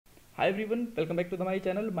Hi everyone, welcome back to my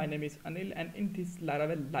channel. My name is Anil, and in this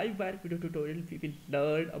Laravel Livewire video tutorial we will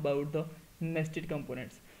learn about the nested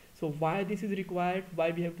components. So why this is required, why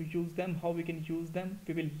we have to use them, how we can use them,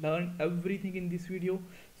 we will learn everything in this video.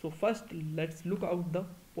 So first let's look out the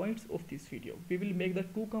points of this video. We will make the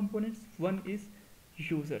two components, one is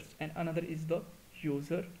users and another is the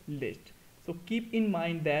user list. So keep in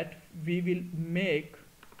mind that we will make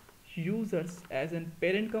users as an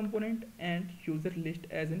parent component and user list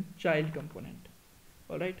as a child component.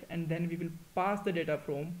 Alright, and then we will pass the data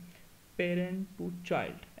from parent to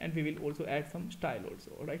child, and we will also add some style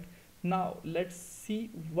also. Alright, now let's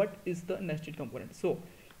see what is the nested component. So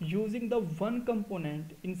using the one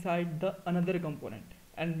component inside the another component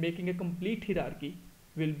and making a complete hierarchy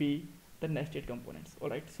will be the nested components.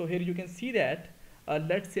 Alright, so here you can see that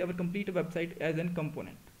let's say our complete website as a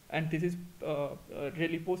component, and this is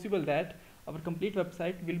really possible that our complete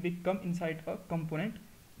website will become inside a component,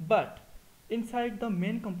 but inside the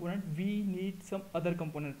main component we need some other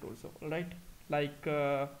component also. Right, like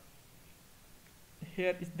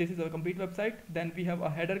this is our complete website, then we have a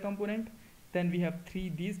header component, then we have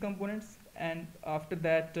these components, and after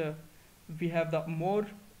that we have the more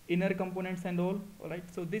inner components and all. Right,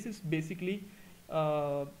 so this is basically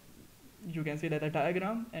you can say that a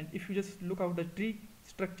diagram, and if you just look out the tree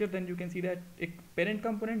structure, then you can see that a parent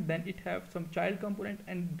component, then it have some child component,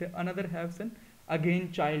 and the another has an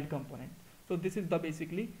again child component. So this is the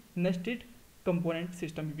basically nested component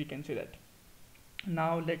system, we can say that.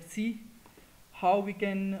 Now let's see how we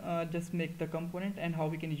can just make the component and how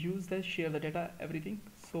we can use that, share the data, everything.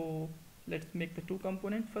 So let's make the two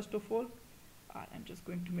component. First of all, I am just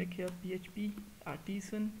going to make here PHP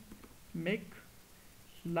artisan make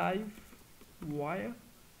Livewire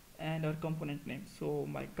and our component name. So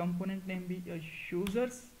my component name be a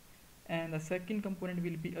users, and the second component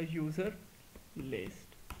will be a user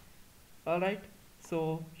list. Alright,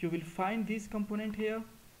 so you will find this component here.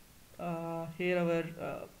 Here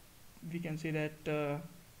our we can say that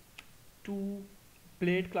two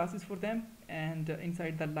blade classes for them, and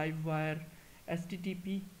inside the Livewire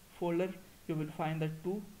HTTP folder you will find the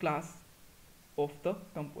two class of the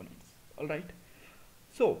components. Alright,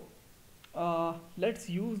 so let's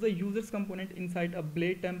use the users component inside a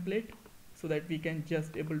blade template so that we can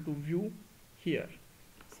just able to view here.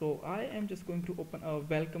 So I am just going to open a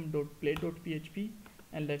welcome.blade.php,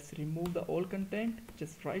 and let's remove the all content,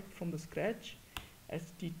 just write from the scratch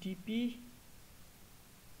http.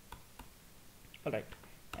 Alright,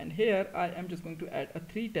 and here I am just going to add a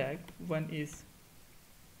three tag. One is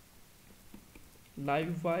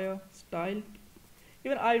Livewire style.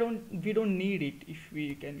 Even we don't need it. If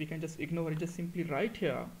we can just ignore it, just simply write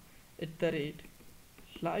here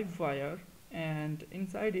 @Livewire, and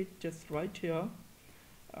inside it just write here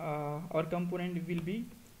our component will be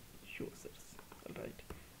users. Alright,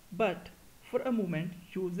 but for a moment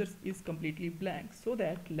users is completely blank, so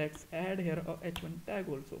that let's add here a h1 tag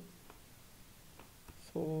also.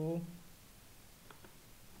 So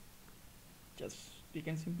just we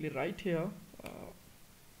can simply write here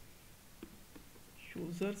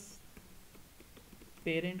users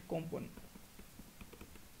parent component.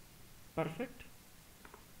 Perfect,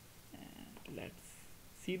 and let's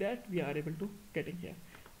see that we are able to get in here.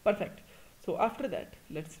 Perfect. So after that,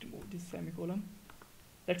 let's remove this semicolon.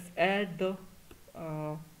 Let's add the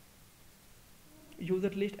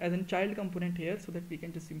user list as a child component here, so that we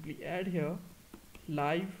can just simply add here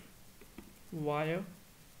Livewire,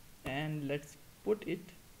 and let's put it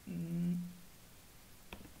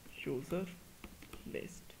user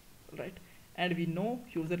list. Right, and we know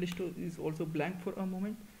user list is also blank for a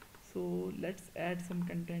moment, so let's add some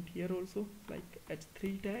content here also, like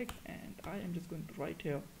h3 tag, and I am just going to write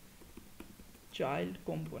here child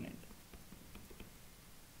component.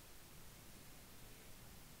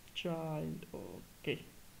 Child. Okay,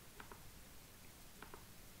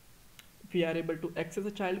 we are able to access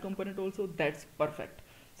a child component also. That's perfect.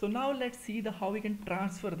 So now let's see the how we can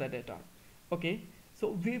transfer the data. Okay,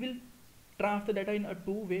 so we will transfer data in a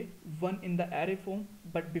two-way, one in the array form,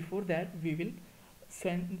 but before that we will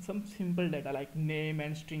send some simple data like name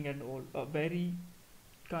and string and all, a very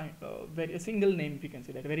a single name, we can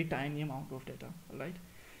say that, very tiny amount of data. Alright,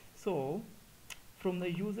 so from the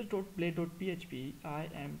user.blade.php I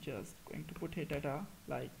am just going to put here data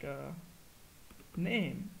like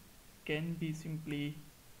name can be simply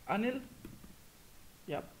Anil.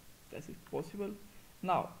 Yep, this is possible.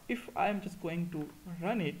 Now if I am just going to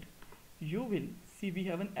run it, you will see we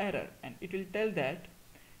have an error, and it will tell that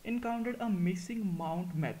encountered a missing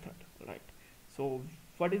mount method. Right, so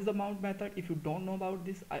What is the mount method? If you don't know about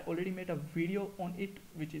this, I already made a video on it,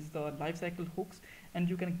 which is the lifecycle hooks, and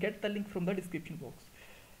you can get the link from the description box.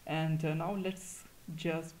 And now let's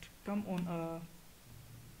just come on a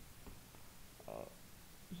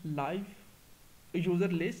live user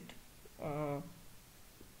list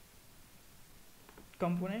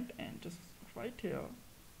component, and just write here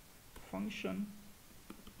function,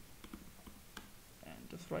 and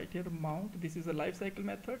just write here mount. This is a lifecycle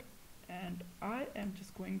method, and I am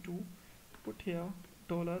just going to put here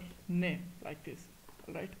 $name like this,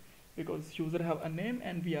 alright, because user have a name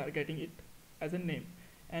and we are getting it as a name.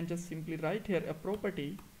 And just simply write here a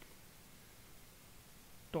property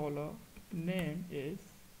 $name is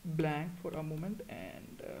blank for a moment,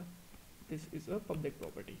 and this is a public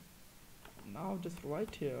property. Now just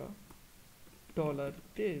write here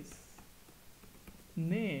 $this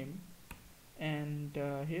name, and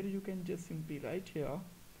here you can just simply write here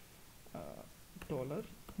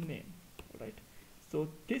 $name, right? So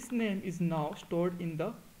this name is now stored in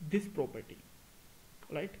the this property,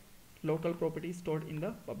 right? Local property stored in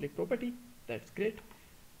the public property. That's great.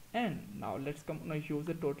 And now let's come on a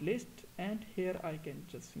user.list, and here I can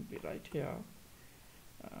just simply write here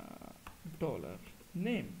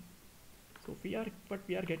 $name. So what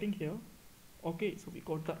we are getting here. Okay, so we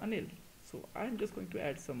got the anil. So I'm just going to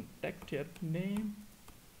add some text here. Name,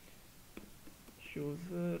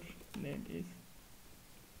 user name is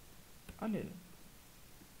anil.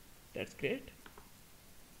 That's great.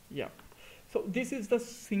 Yeah. So this is the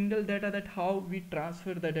single data, that how we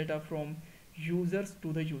transfer the data from users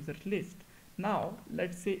to the user list. Now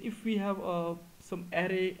let's say if we have some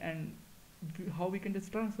array, and how we can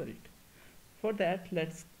just transfer it. For that,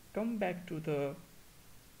 let's come back to the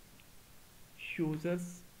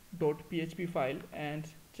users.php file and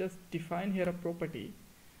just define here a property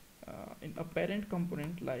in a parent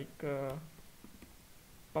component like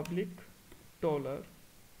public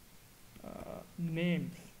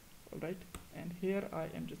 $names, alright. And here I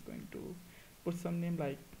am just going to put some name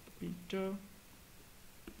like Peter,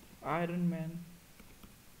 Iron Man.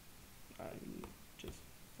 I will just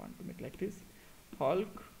want to make like this,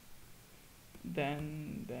 Hulk,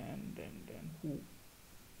 then who,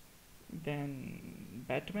 then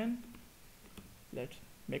Batman. Let's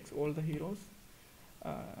mix all the heroes.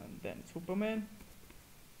 Then Superman.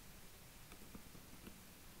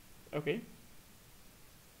 Okay,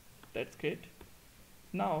 that's great.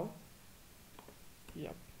 Now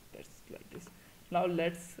yep, that's like this. Now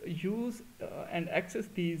let's use and access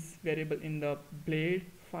these variable in the blade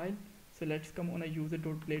file. So let's come on a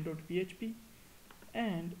user.blade.php,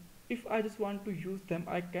 and if I just want to use them,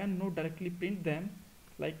 I cannot directly print them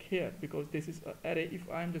like here, because this is an array. If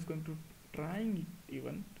I'm just going to trying it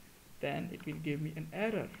even, then it will give me an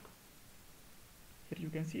error. Here you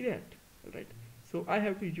can see that, right? So I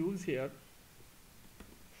have to use here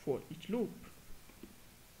for each loop,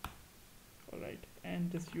 alright,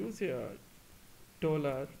 and just use here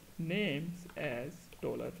 $names as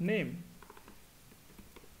 $name,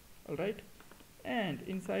 alright. And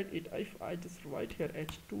inside it, if I just write here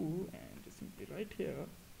h2 and just simply write here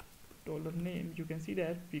 $name, you can see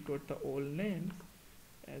that we got the all names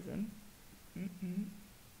as an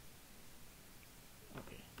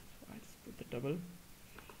okay, so I just put the double.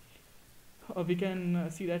 We can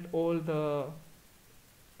see that all the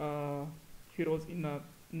heroes in the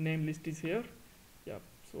name list is here. Yeah,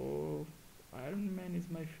 so Iron Man is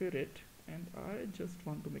my favorite, and I just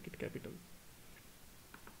want to make it capital.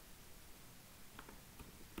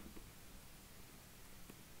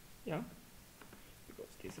 Yeah,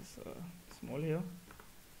 because this is small here.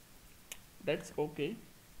 That's okay.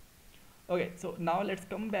 Okay, so now let's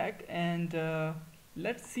come back and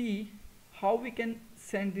let's see how we can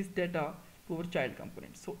send this data to our child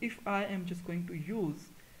component. So if I am just going to use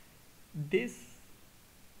this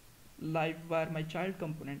Livewire my child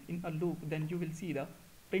component in a loop, then you will see the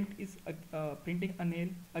print is printing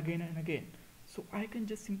anil again and again. So I can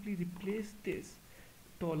just simply replace this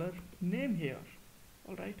 $name here,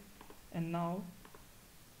 alright. And now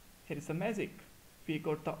here is the magic. We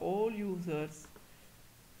got the all users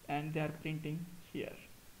and they are printing here,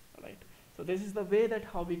 alright. So this is the way that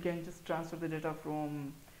how we can just transfer the data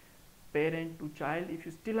from parent to child. If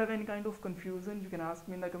you still have any kind of confusion, you can ask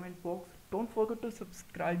me in the comment box. Don't forget to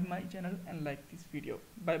subscribe my channel and like this video.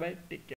 Bye bye, take care.